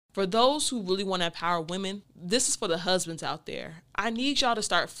For those who really want to empower women, this is for the husbands out there. I need y'all to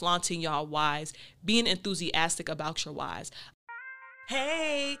start flaunting y'all wives, being enthusiastic about your wives.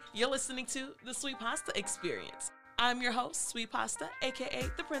 Hey, you're listening to The Sweet Pasta Experience. I'm your host, Sweet Pasta, aka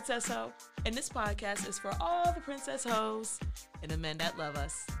The Princess Ho, and this podcast is for all the princess hoes and the men that love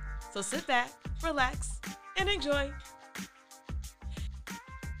us. So sit back, relax, and enjoy.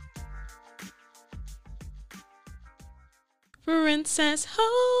 Princess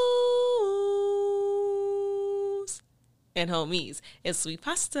hoes and homies, it's Sweet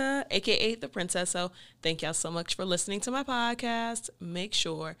Pasta, aka The Princess Ho. Thank y'all so much for listening to my podcast. Make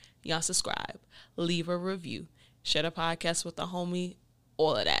sure y'all subscribe, leave a review, share the podcast with a homie,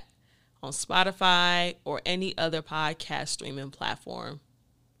 all of that on Spotify or any other podcast streaming platform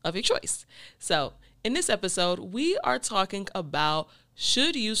of your choice. So in this episode, we are talking about,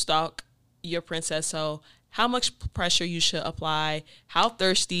 should you stalk your princess hoe? How much pressure you should apply? How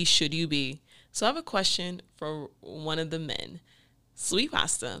thirsty should you be? So I have a question for one of the men. Sweet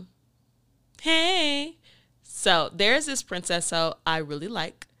Pasta. Hey. So there's this princess hoe I really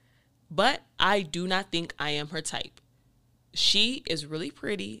like, but I do not think I am her type. She is really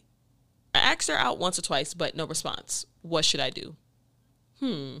pretty. I asked her out once or twice, but no response. What should I do?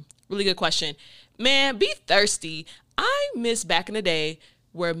 Really good question. Man, be thirsty. I miss back in the day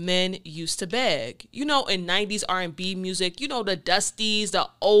where men used to beg. You know, in 90s R&B music, you know, the Dusties, the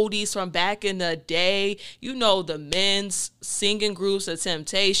oldies from back in the day, you know, the men's singing groups, the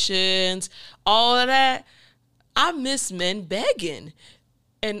Temptations, all of that. I miss men begging.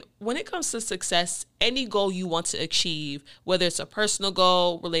 And when it comes to success, any goal you want to achieve, whether it's a personal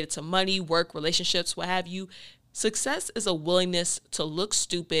goal related to money, work, relationships, what have you, success is a willingness to look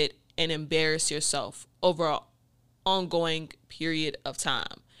stupid and embarrass yourself over an ongoing period of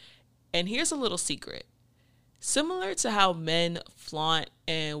time. And here's a little secret. Similar to how men flaunt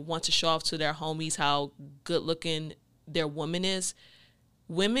and want to show off to their homies how good looking their woman is,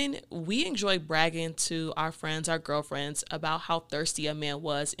 women, we enjoy bragging to our friends, our girlfriends, about how thirsty a man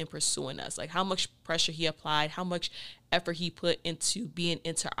was in pursuing us, like how much pressure he applied, how much effort he put into being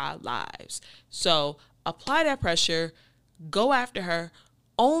into our lives. So apply that pressure, go after her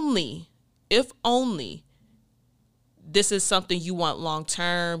only, if only, this is something you want long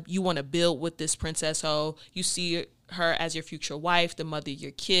term. You want to build with this princess hoe. You see her as your future wife, the mother of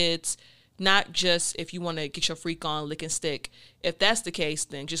your kids, not just if you want to get your freak on, lick and stick. If that's the case,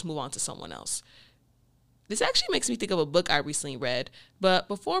 then just move on to someone else. This actually makes me think of a book I recently read. But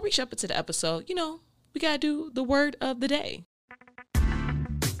before we jump into the episode, you know, we got to do the word of the day.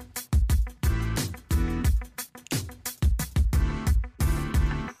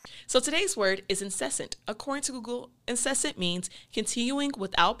 So today's word is incessant. According to Google, incessant means continuing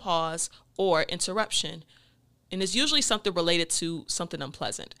without pause or interruption, and is usually something related to something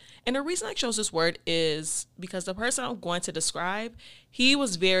unpleasant. And the reason I chose this word is because the person I'm going to describe, he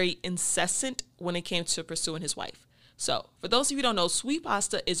was very incessant when it came to pursuing his wife. So for those of you who don't know, Sweet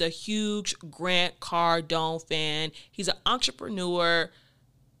Pasta is a huge Grant Cardone fan. He's an entrepreneur,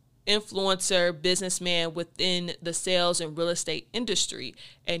 influencer, businessman within the sales and real estate industry.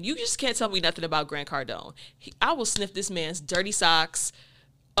 And you just can't tell me nothing about Grant Cardone. I will sniff this man's dirty socks.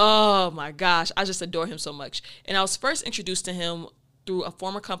 Oh my gosh, I just adore him so much. And I was first introduced to him through a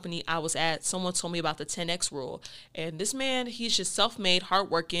former company I was at. Someone told me about the 10X rule. And this man, he's just self-made,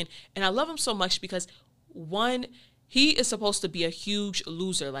 hardworking. And I love him so much because, one, he is supposed to be a huge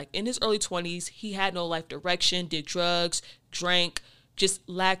loser. Like in his early 20s, he had no life direction, did drugs, drank, just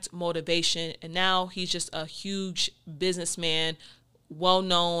lacked motivation, and now he's just a huge businessman, well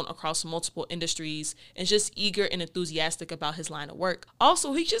known across multiple industries, and just eager and enthusiastic about his line of work.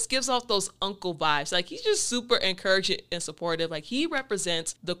 Also, he just gives off those uncle vibes. Like, he's just super encouraging and supportive. Like, he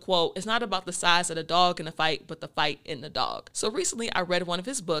represents the quote, "It's not about the size of the dog in the fight, but the fight in the dog." So recently I read one of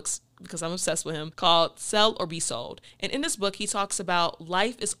his books, because I'm obsessed with him, called Sell or Be Sold. And in this book, he talks about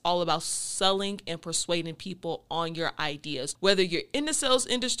life is all about selling and persuading people on your ideas. Whether you're in the sales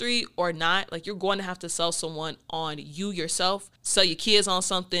industry or not, like, you're going to have to sell someone on you yourself, sell your kids on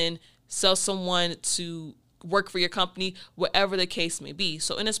something, sell someone to work for your company, whatever the case may be.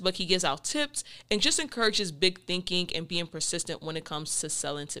 So in this book, he gives out tips and just encourages big thinking and being persistent when it comes to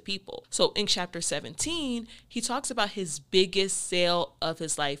selling to people. So in chapter 17, he talks about his biggest sale of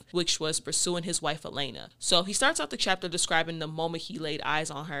his life, which was pursuing his wife, Elena. So he starts out the chapter describing the moment he laid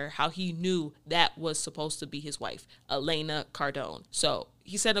eyes on her, how he knew that was supposed to be his wife, Elena Cardone. So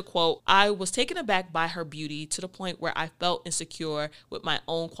he said a quote, "I was taken aback by her beauty to the point where I felt insecure with my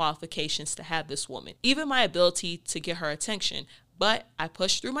own qualifications to have this woman, even my ability to get her attention. but I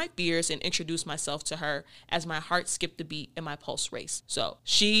pushed through my fears and introduced myself to her as my heart skipped a beat and my pulse raced. So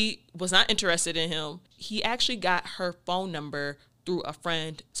she was not interested in him. He actually got her phone number through a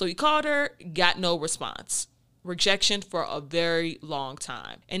friend. So he called her, got no response. Rejection for a very long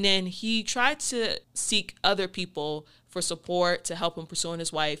time. And then he tried to seek other people for support to help him pursuing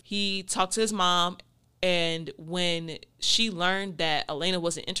his wife. He talked to his mom, and when she learned that Elena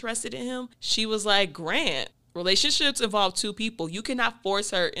wasn't interested in him, she was like, Grant, relationships involve two people. You cannot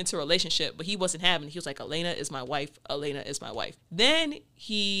force her into a relationship, but he wasn't having it. He was like, Elena is my wife. Elena is my wife. Then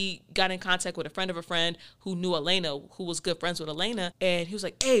he got in contact with a friend of a friend who knew Elena, who was good friends with Elena. And he was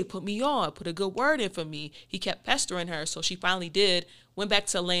like, hey, put me on, put a good word in for me. He kept pestering her. So she finally did, went back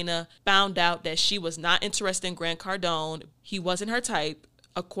to Elena, found out that she was not interested in Grant Cardone. He wasn't her type.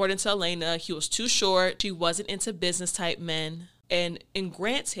 According to Elena, he was too short. She wasn't into business type men. And in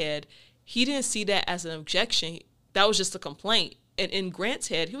Grant's head, he didn't see that as an objection. That was just a complaint. And in Grant's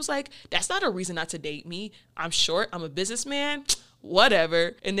head, he was like, that's not a reason not to date me. I'm short. I'm a businessman.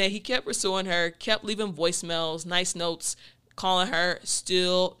 Whatever. And then he kept pursuing her, kept leaving voicemails, nice notes, calling her,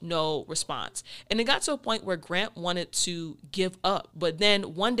 still no response. And it got to a point where Grant wanted to give up. But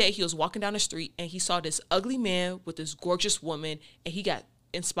then one day he was walking down the street and he saw this ugly man with this gorgeous woman, and he got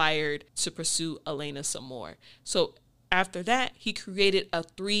inspired to pursue Elena some more. So after that, he created a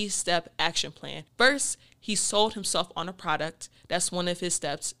 3-step action plan. First, he sold himself on a product. That's one of his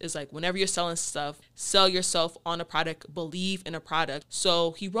steps, is like whenever you're selling stuff, sell yourself on a product, believe in a product.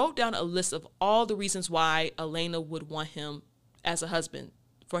 So he wrote down a list of all the reasons why Elena would want him as a husband,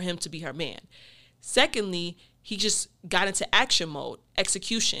 for him to be her man. Secondly, he just got into action mode,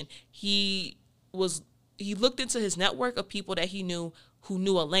 execution. He looked into his network of people that he knew who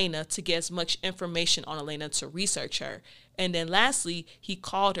knew Elena to get as much information on Elena to research her. And then lastly, he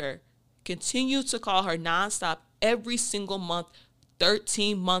called her, continued to call her nonstop every single month,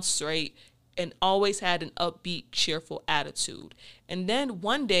 13 months straight, and always had an upbeat, cheerful attitude. And then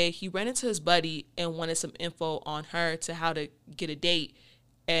one day he ran into his buddy and wanted some info on her to how to get a date.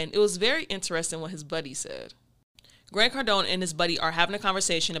 And it was very interesting what his buddy said. Grant Cardone and his buddy are having a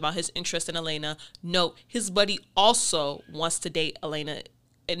conversation about his interest in Elena. Note, his buddy also wants to date Elena.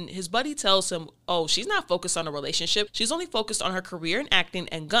 And his buddy tells him, oh, she's not focused on a relationship. She's only focused on her career in acting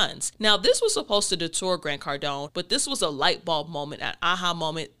and guns. Now, this was supposed to detour Grant Cardone, but this was a light bulb moment, an aha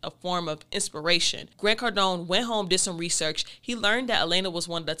moment, a form of inspiration. Grant Cardone went home, did some research. He learned that Elena was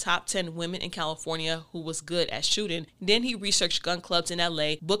one of the top 10 women in California who was good at shooting. Then he researched gun clubs in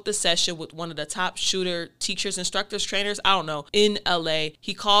LA, booked a session with one of the top shooter teachers, instructors, trainers, I don't know, in LA.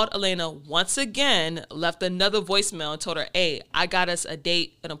 He called Elena once again, left another voicemail and told her, hey, I got us a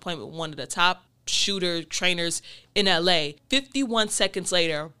date, an appointment with one of the top shooter trainers in LA. 51 seconds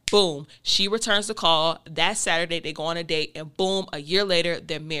later, boom, she returns the call. That Saturday, they go on a date, and boom, a year later,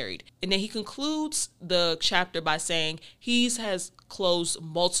 they're married. And then he concludes the chapter by saying he has closed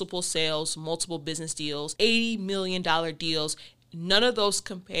multiple sales, multiple business deals, $80 million deals. None of those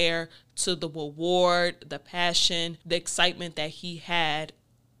compare to the reward, the passion, the excitement that he had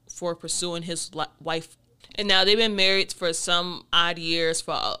for pursuing his wife. And now they've been married for some odd years,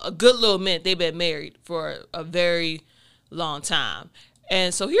 for a good little minute. They've been married for a very long time.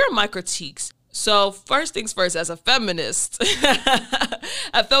 And so here are my critiques. So first things first, as a feminist,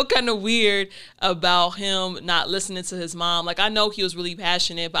 I felt kind of weird about him not listening to his mom. Like, I know he was really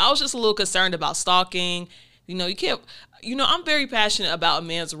passionate, but I was just a little concerned about stalking. You can't, I'm very passionate about a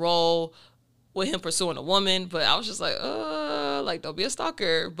man's role with him pursuing a woman, but I was just like, don't be a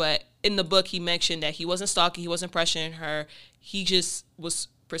stalker. But in the book, he mentioned that he wasn't stalking, he wasn't pressuring her. He just was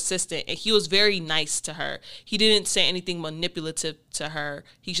persistent, and he was very nice to her. He didn't say anything manipulative to her.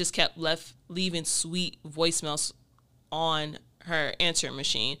 He just kept leaving sweet voicemails on her answering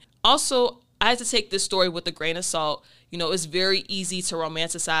machine. Also, I had to take this story with a grain of salt. It's very easy to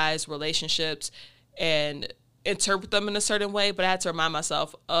romanticize relationships and interpret them in a certain way, but I had to remind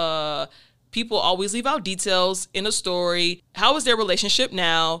myself, people always leave out details in a story. How is their relationship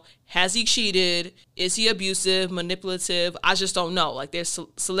now? Has he cheated? Is he abusive, manipulative? I just don't know. Like, they're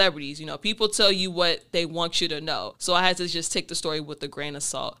celebrities, people tell you what they want you to know. So I had to just take the story with a grain of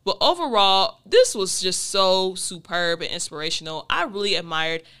salt. But overall, this was just so superb and inspirational. I really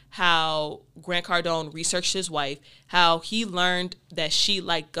admired how Grant Cardone researched his wife, how he learned that she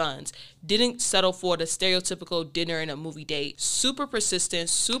liked guns, didn't settle for the stereotypical dinner and a movie date, super persistent,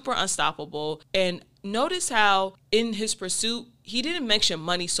 super unstoppable. And notice how in his pursuit, he didn't mention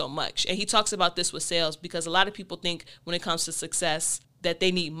money so much. And he talks about this with sales, because a lot of people think when it comes to success that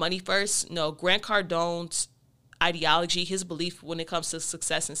they need money first. No, Grant Cardone's ideology, his belief when it comes to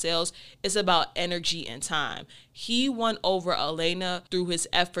success in sales is about energy and time. He won over Elena through his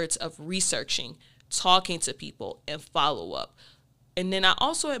efforts of researching, talking to people, and follow up. And then I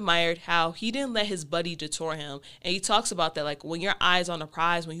also admired how he didn't let his buddy detour him. And he talks about that, like, when your eye's on a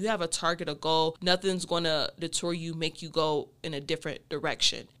prize, when you have a target, a goal, nothing's going to detour you, make you go in a different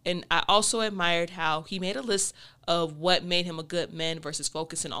direction. And I also admired how he made a list of what made him a good man versus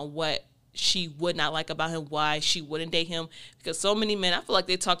focusing on what she would not like about him, why she wouldn't date him. Because so many men, I feel like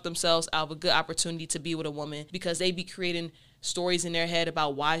they talk themselves out of a good opportunity to be with a woman because they be creating stories in their head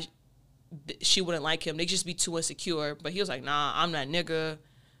about why she wouldn't like him. They just be too insecure. But he was like, nah, I'm not nigga.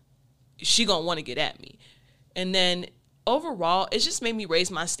 She gonna want to get at me. And then overall, it just made me raise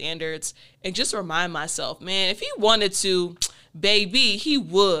my standards and just remind myself, man, if he wanted to, baby, he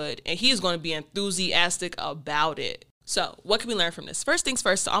would. And he's going to be enthusiastic about it. So what can we learn from this? First things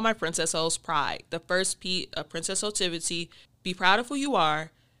first, to all my princess hoes, pride. The first P of princess hotivity, be proud of who you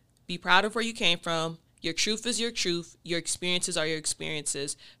are. Be proud of where you came from. Your truth is your truth. Your experiences are your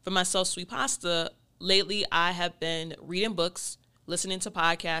experiences. For myself, Sweet Pasta, lately I have been reading books, listening to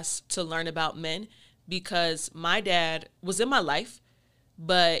podcasts to learn about men because my dad was in my life,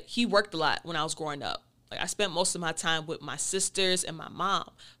 but he worked a lot when I was growing up. Like I spent most of my time with my sisters and my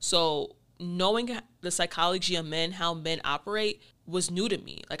mom. So knowing the psychology of men, how men operate, was new to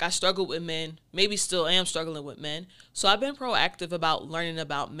me. Like I struggled with men, maybe still am struggling with men. So I've been proactive about learning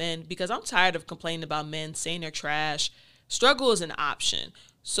about men because I'm tired of complaining about men, saying they're trash. Struggle is an option.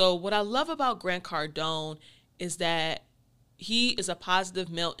 So what I love about Grant Cardone is that he is a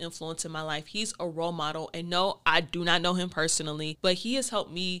positive male influence in my life. He's a role model. And no, I do not know him personally, but he has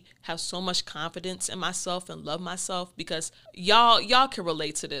helped me have so much confidence in myself and love myself because y'all can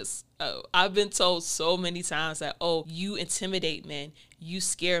relate to this. I've been told so many times that, oh, you intimidate men, you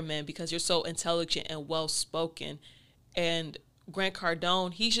scare men because you're so intelligent and well-spoken. And Grant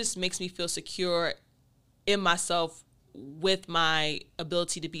Cardone, he just makes me feel secure in myself with my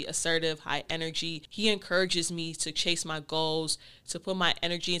ability to be assertive, high energy. He encourages me to chase my goals, to put my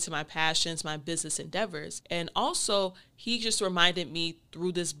energy into my passions, my business endeavors. And also, he just reminded me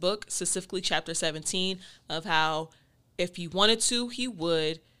through this book, specifically chapter 17, of how if he wanted to, he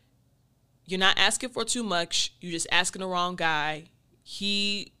would. You're not asking for too much. You're just asking the wrong guy.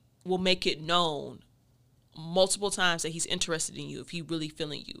 He will make it known multiple times that he's interested in you if he really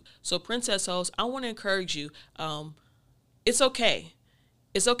feeling you. So princess hoes, I want to encourage you. It's okay.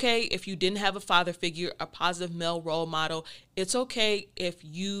 It's okay if you didn't have a father figure, a positive male role model. It's okay if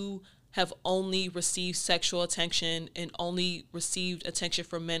you have only received sexual attention and only received attention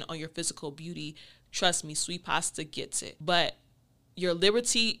from men on your physical beauty. Trust me, Sweet Pasta gets it. But your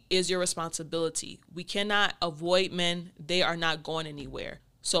liberty is your responsibility. We cannot avoid men. They are not going anywhere.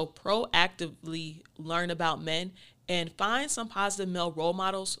 So proactively learn about men and find some positive male role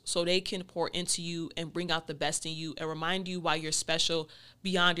models so they can pour into you and bring out the best in you and remind you why you're special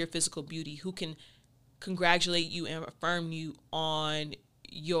beyond your physical beauty, who can congratulate you and affirm you on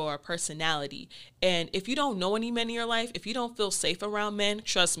your personality. And if you don't know any men in your life, if you don't feel safe around men,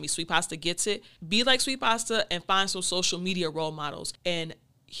 trust me, Sweet Pasta gets it. Be like Sweet Pasta and find some social media role models and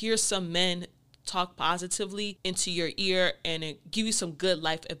hear some men talk positively into your ear and give you some good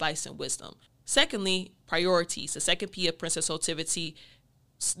life advice and wisdom. Secondly, priorities. The second P of princess hotivity.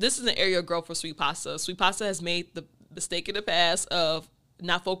 This is an area of growth for Sweet Pasta. Sweet Pasta has made the mistake in the past of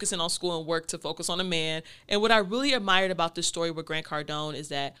not focusing on school and work to focus on a man. And what I really admired about this story with Grant Cardone is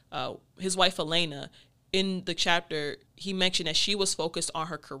that his wife, Elena, in the chapter, he mentioned that she was focused on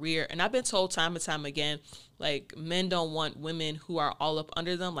her career. And I've been told time and time again, like, men don't want women who are all up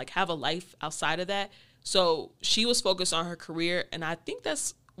under them, like have a life outside of that. So she was focused on her career. And I think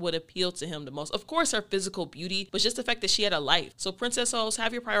that's what appealed to him the most. Of course, her physical beauty, but just the fact that she had a life. So princess hoes,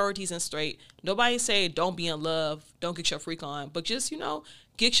 have your priorities in straight. Nobody say don't be in love, don't get your freak on, but just,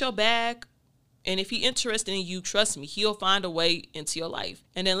 get your bag. And if he's interested in you, trust me, he'll find a way into your life.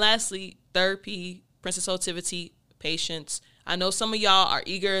 And then lastly, third P, princess hotivity, patience. I know some of y'all are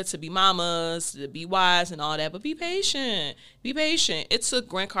eager to be mamas, to be wives and all that, but be patient. Be patient. It took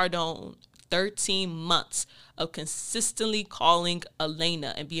Grant Cardone 13 months of consistently calling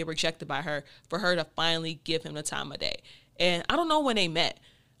Elena and being rejected by her for her to finally give him the time of day. And I don't know when they met.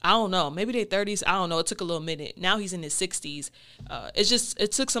 I don't know. Maybe their 30s. I don't know. It took a little minute. Now he's in his 60s.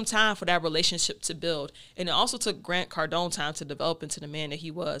 It took some time for that relationship to build. And it also took Grant Cardone time to develop into the man that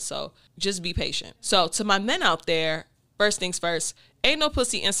he was. So just be patient. So to my men out there, first things first, ain't no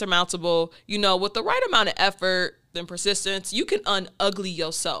pussy insurmountable. With the right amount of effort and persistence, you can unugly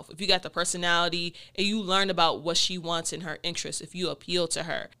yourself. If you got the personality and you learn about what she wants and her interests, if you appeal to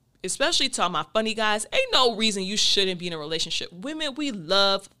her. especially to all my funny guys, ain't no reason you shouldn't be in a relationship. Women, we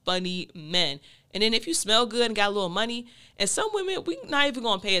love funny men. And then if you smell good and got a little money, and some women, we not even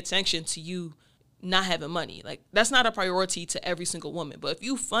going to pay attention to you not having money. Like, that's not a priority to every single woman. But if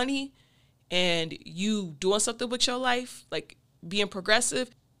you funny and you doing something with your life, like being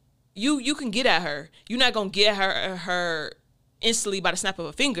progressive, you can get at her. You're not going to get her instantly by the snap of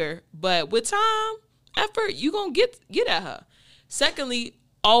a finger. But with time, effort, you going to get at her. Secondly,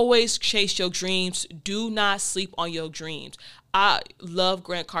 always chase your dreams. Do not sleep on your dreams. I love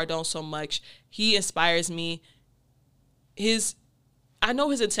Grant Cardone so much. He inspires me. I know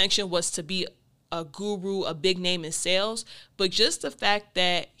his intention was to be a guru, a big name in sales, but just the fact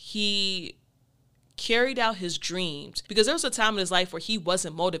that he carried out his dreams, because there was a time in his life where he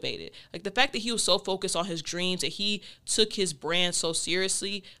wasn't motivated. Like, the fact that he was so focused on his dreams, that he took his brand so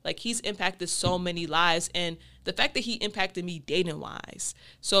seriously, like, he's impacted so many lives. And the fact that he impacted me dating wise.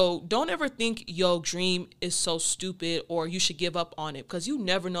 So don't ever think your dream is so stupid or you should give up on it, because you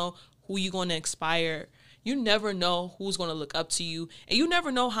never know who you're going to inspire. You never know who's going to look up to you, and you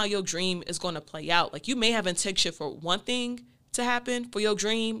never know how your dream is going to play out. Like, you may have intention for one thing to happen, for your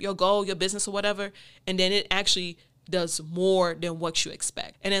dream, your goal, your business, or whatever, and then it actually does more than what you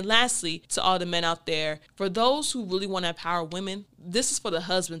expect. And then lastly, to all the men out there, for those who really want to empower women, this is for the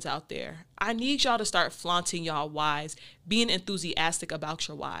husbands out there. I need y'all to start flaunting y'all wives, being enthusiastic about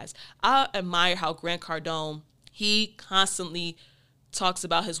your wives. I admire how Grant Cardone, he constantly talks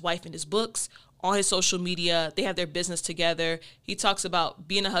about his wife in his books, on his social media. They have their business together. He talks about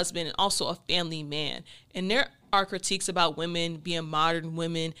being a husband and also a family man. And there are critiques about women being modern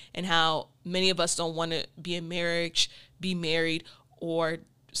women and how many of us don't want to be in marriage, be married, or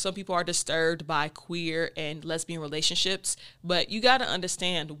some people are disturbed by queer and lesbian relationships. But you got to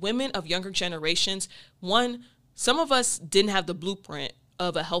understand, women of younger generations, one, some of us didn't have the blueprint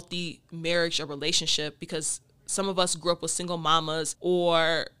of a healthy marriage or relationship, because some of us grew up with single mamas,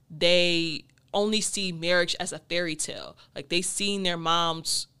 or they only see marriage as a fairy tale. Like, they seen their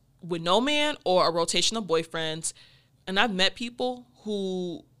moms with no man or a rotation of boyfriends. And I've met people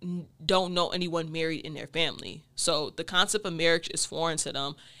who don't know anyone married in their family. So the concept of marriage is foreign to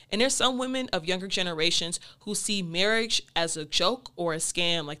them. And there's some women of younger generations who see marriage as a joke or a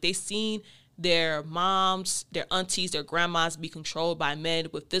scam. Like, they seen their moms, their aunties, their grandmas be controlled by men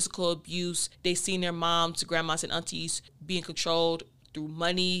with physical abuse. They seen their moms, grandmas, and aunties being controlled through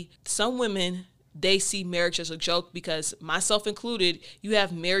money. Some women, they see marriage as a joke, because, myself included, you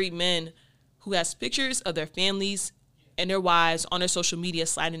have married men who has pictures of their families and their wives on their social media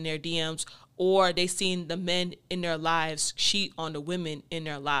sliding their DMs, or they seen the men in their lives cheat on the women in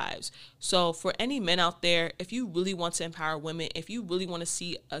their lives. So for any men out there, if you really want to empower women, if you really want to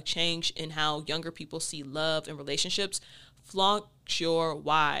see a change in how younger people see love and relationships, flaunt your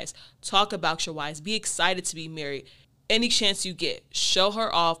wives. Talk about your wives. Be excited to be married. Any chance you get, show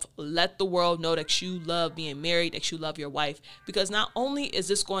her off. Let the world know that you love being married, that you love your wife. Because not only is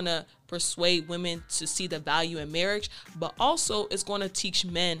this going to persuade women to see the value in marriage, but also it's going to teach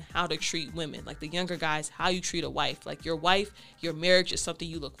men how to treat women, like the younger guys, how you treat a wife. Like, your wife, your marriage is something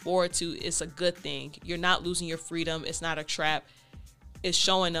you look forward to. It's a good thing. You're not losing your freedom. It's not a trap. It's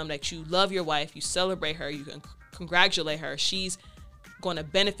showing them that you love your wife. You celebrate her. You can congratulate her. She's going to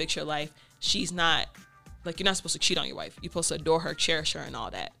benefit your life. She's not, like, you're not supposed to cheat on your wife. You're supposed to adore her, cherish her, and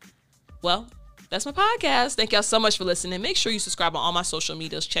all that. Well, that's my podcast. Thank y'all so much for listening. Make sure you subscribe on all my social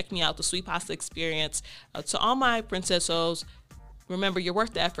medias. Check me out, The Sweet Pasta Experience. To all my princessos, remember, you're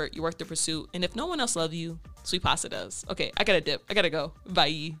worth the effort. You're worth the pursuit. And if no one else loves you, Sweet Pasta does. Okay, I got to dip. I got to go.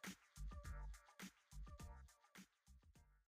 Bye.